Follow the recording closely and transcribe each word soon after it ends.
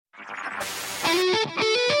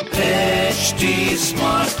HT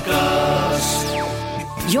Smartcast.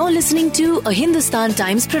 You're listening to a Hindustan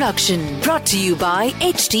Times production brought to you by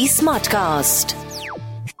HT Smartcast.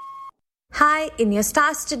 Hi, in your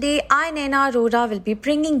stars today, I, Naina Arora, will be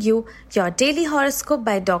bringing you your daily horoscope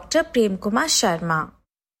by Dr. Prem Kumar Sharma.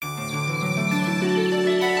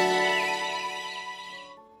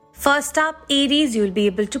 First up, Aries, you'll be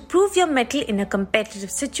able to prove your mettle in a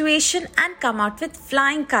competitive situation and come out with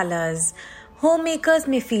flying colors. Homemakers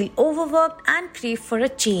may feel overworked and crave for a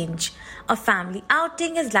change. A family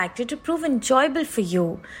outing is likely to prove enjoyable for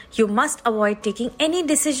you. You must avoid taking any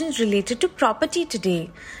decisions related to property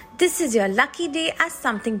today. This is your lucky day as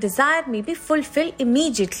something desired may be fulfilled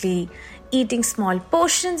immediately. Eating small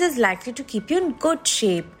portions is likely to keep you in good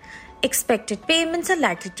shape. Expected payments are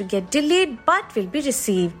likely to get delayed but will be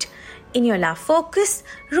received. In your love focus,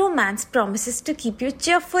 romance promises to keep you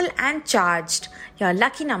cheerful and charged. Your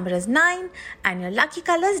lucky number is 9 and your lucky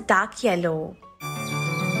color is dark yellow.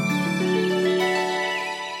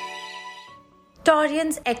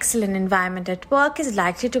 Taurian's excellent environment at work is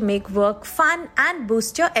likely to make work fun and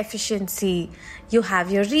boost your efficiency. You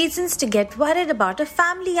have your reasons to get worried about a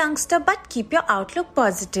family youngster but keep your outlook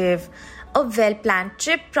positive. A well-planned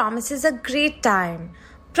trip promises a great time.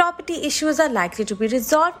 Property issues are likely to be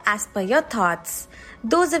resolved as per your thoughts.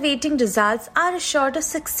 Those awaiting results are assured of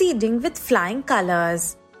succeeding with flying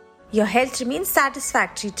colors. Your health remains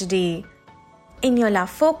satisfactory today. In your love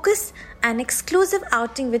focus, an exclusive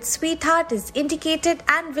outing with sweetheart is indicated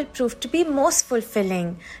and will prove to be most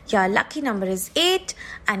fulfilling. Your lucky number is 8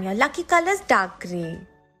 and your lucky color is dark grey.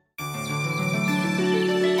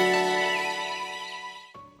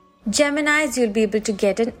 Geminis, you'll be able to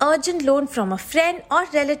get an urgent loan from a friend or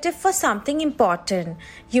relative for something important.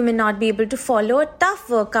 You may not be able to follow a tough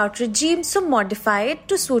workout regime, so modify it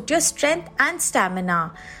to suit your strength and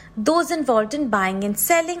stamina. Those involved in buying and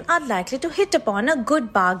selling are likely to hit upon a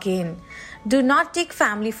good bargain. Do not take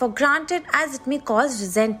family for granted as it may cause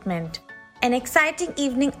resentment. An exciting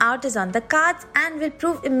evening out is on the cards and will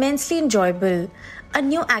prove immensely enjoyable. A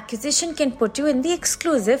new acquisition can put you in the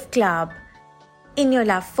exclusive club. In your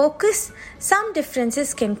love focus, some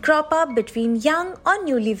differences can crop up between young or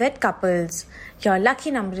newlywed couples. Your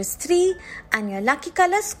lucky number is 3 and your lucky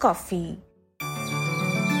color is coffee.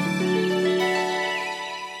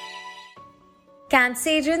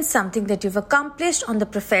 Cancerians, something that you've accomplished on the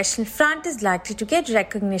professional front is likely to get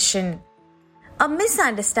recognition. A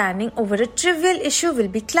misunderstanding over a trivial issue will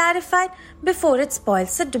be clarified before it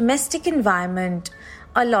spoils the domestic environment.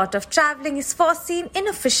 A lot of traveling is foreseen in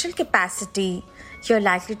official capacity. You're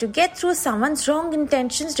likely to get through someone's wrong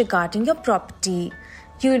intentions regarding your property.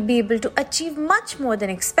 You will be able to achieve much more than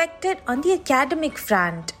expected on the academic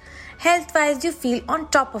front. Health-wise, you feel on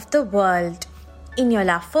top of the world. In your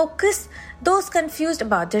love focus, those confused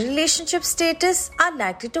about the relationship status are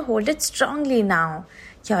likely to hold it strongly now.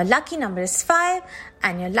 Your lucky number is 5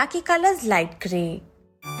 and your lucky color is light grey.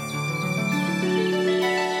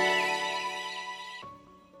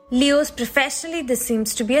 Leos, professionally, this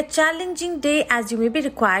seems to be a challenging day as you may be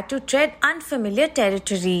required to tread unfamiliar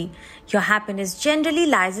territory. Your happiness generally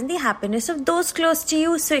lies in the happiness of those close to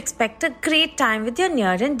you, so expect a great time with your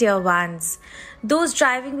near and dear ones. Those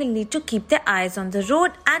driving will need to keep their eyes on the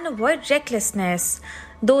road and avoid recklessness.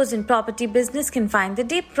 Those in property business can find the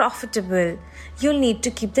day profitable. You'll need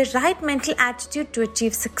to keep the right mental attitude to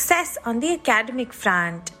achieve success on the academic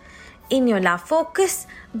front. In your love focus,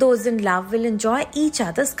 those in love will enjoy each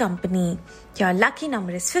other's company. Your lucky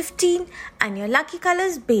number is 15 and your lucky color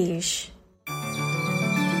is beige.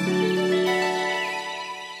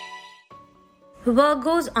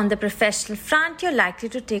 Virgos, on the professional front, you're likely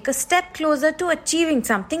to take a step closer to achieving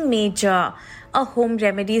something major. A home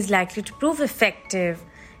remedy is likely to prove effective.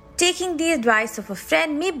 Taking the advice of a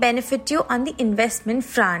friend may benefit you on the investment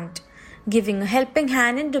front. Giving a helping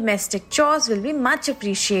hand in domestic chores will be much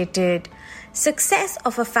appreciated. Success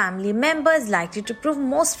of a family member is likely to prove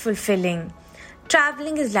most fulfilling.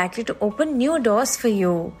 Traveling is likely to open new doors for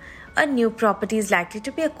you. A new property is likely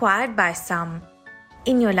to be acquired by some.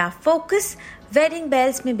 In your love focus, wedding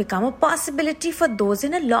bells may become a possibility for those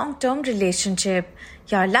in a long-term relationship.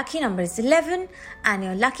 Your lucky number is 11 and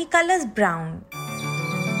your lucky color is brown.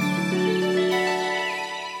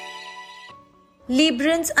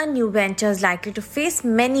 Librans, a new venture is likely to face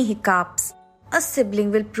many hiccups. A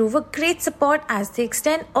sibling will prove a great support as they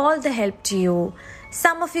extend all the help to you.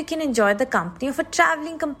 Some of you can enjoy the company of a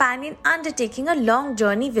traveling companion undertaking a long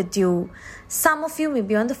journey with you. Some of you may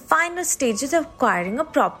be on the final stages of acquiring a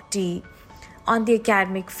property. On the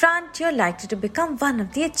academic front, you're likely to become one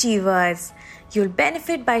of the achievers. You'll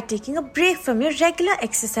benefit by taking a break from your regular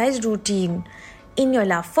exercise routine. In your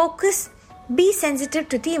love focus, Be sensitive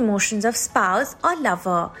to the emotions of spouse or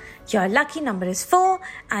lover. Your lucky number is 4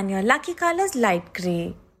 and your lucky color is light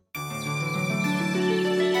grey.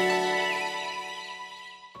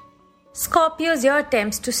 Scorpios, your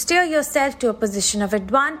attempts to steer yourself to a position of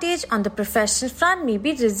advantage on the professional front may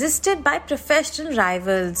be resisted by professional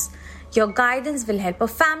rivals. Your guidance will help a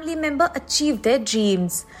family member achieve their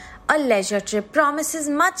dreams. A leisure trip promises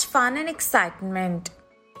much fun and excitement.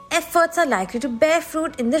 Efforts are likely to bear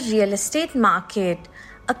fruit in the real estate market.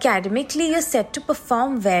 Academically, you're set to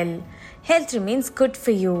perform well. Health remains good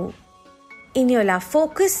for you. In your love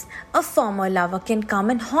focus, a former lover can come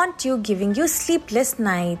and haunt you, giving you sleepless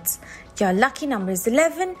nights. Your lucky number is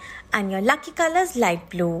 11 and your lucky color is light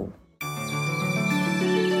blue.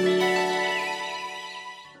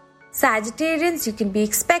 Sagittarians, you can be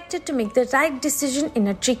expected to make the right decision in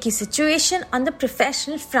a tricky situation on the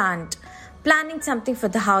professional front. Planning something for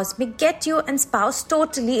the house may get you and spouse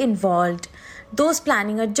totally involved. Those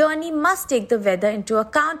planning a journey must take the weather into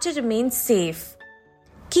account to remain safe.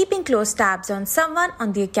 Keeping close tabs on someone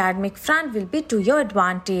on the academic front will be to your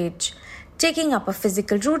advantage. Taking up a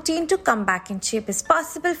physical routine to come back in shape is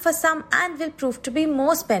possible for some and will prove to be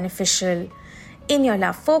most beneficial. In your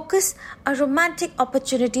love focus, a romantic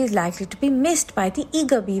opportunity is likely to be missed by the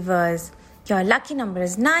eager beavers. Your lucky number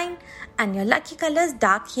is 9 and your lucky color is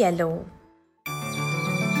dark yellow.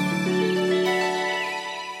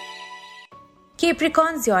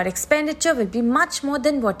 Capricorns, your expenditure will be much more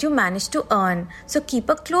than what you manage to earn, so keep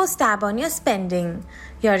a close tab on your spending.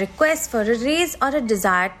 Your request for a raise or a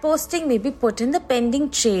desired posting may be put in the pending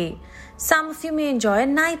tray. Some of you may enjoy a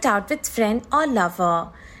night out with friend or lover.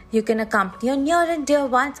 You can accompany your near and dear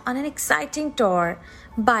ones on an exciting tour.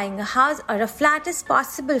 Buying a house or a flat is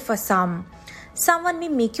possible for some. Someone may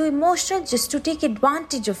make you emotional just to take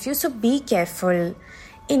advantage of you, so be careful.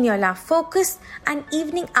 In your love focus, an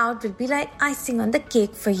evening out will be like icing on the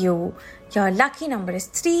cake for you. Your lucky number is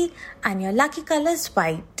 3 and your lucky color is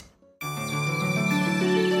white.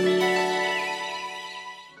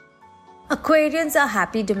 Aquarians, a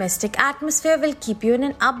happy domestic atmosphere will keep you in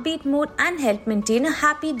an upbeat mood and help maintain a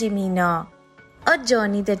happy demeanor. A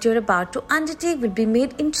journey that you're about to undertake will be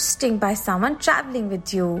made interesting by someone traveling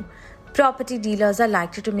with you. Property dealers are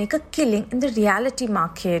likely to make a killing in the reality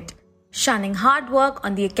market. Shunning hard work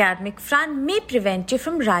on the academic front may prevent you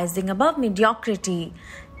from rising above mediocrity.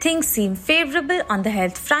 Things seem favorable on the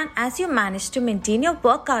health front as you manage to maintain your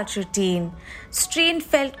workout routine. Strain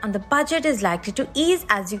felt on the budget is likely to ease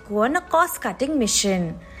as you go on a cost-cutting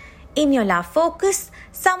mission. In your love focus,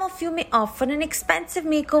 some of you may opt for an expensive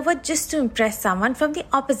makeover just to impress someone from the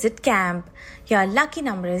opposite camp. Your lucky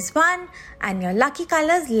number is 1 and your lucky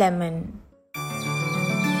color is lemon.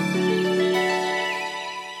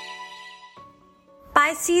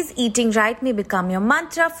 Pisces, eating right may become your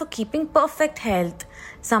mantra for keeping perfect health.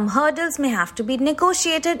 Some hurdles may have to be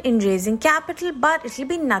negotiated in raising capital, but it will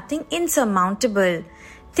be nothing insurmountable.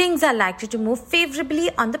 Things are likely to move favorably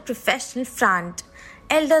on the professional front.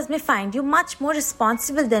 Elders may find you much more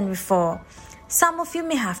responsible than before. Some of you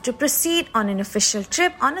may have to proceed on an official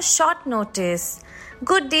trip on a short notice.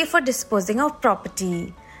 Good day for disposing of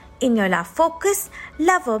property. In your love focus,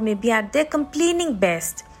 lover may be at their complaining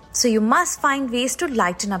best, so you must find ways to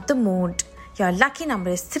lighten up the mood. Your lucky number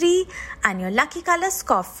is 3 and your lucky color is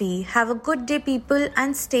coffee. Have a good day, people,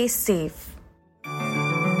 and stay safe.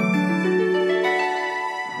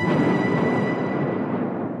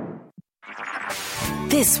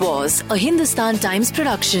 This was a Hindustan Times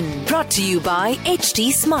production brought to you by HT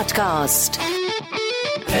Smartcast.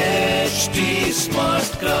 HT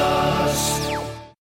Smartcast.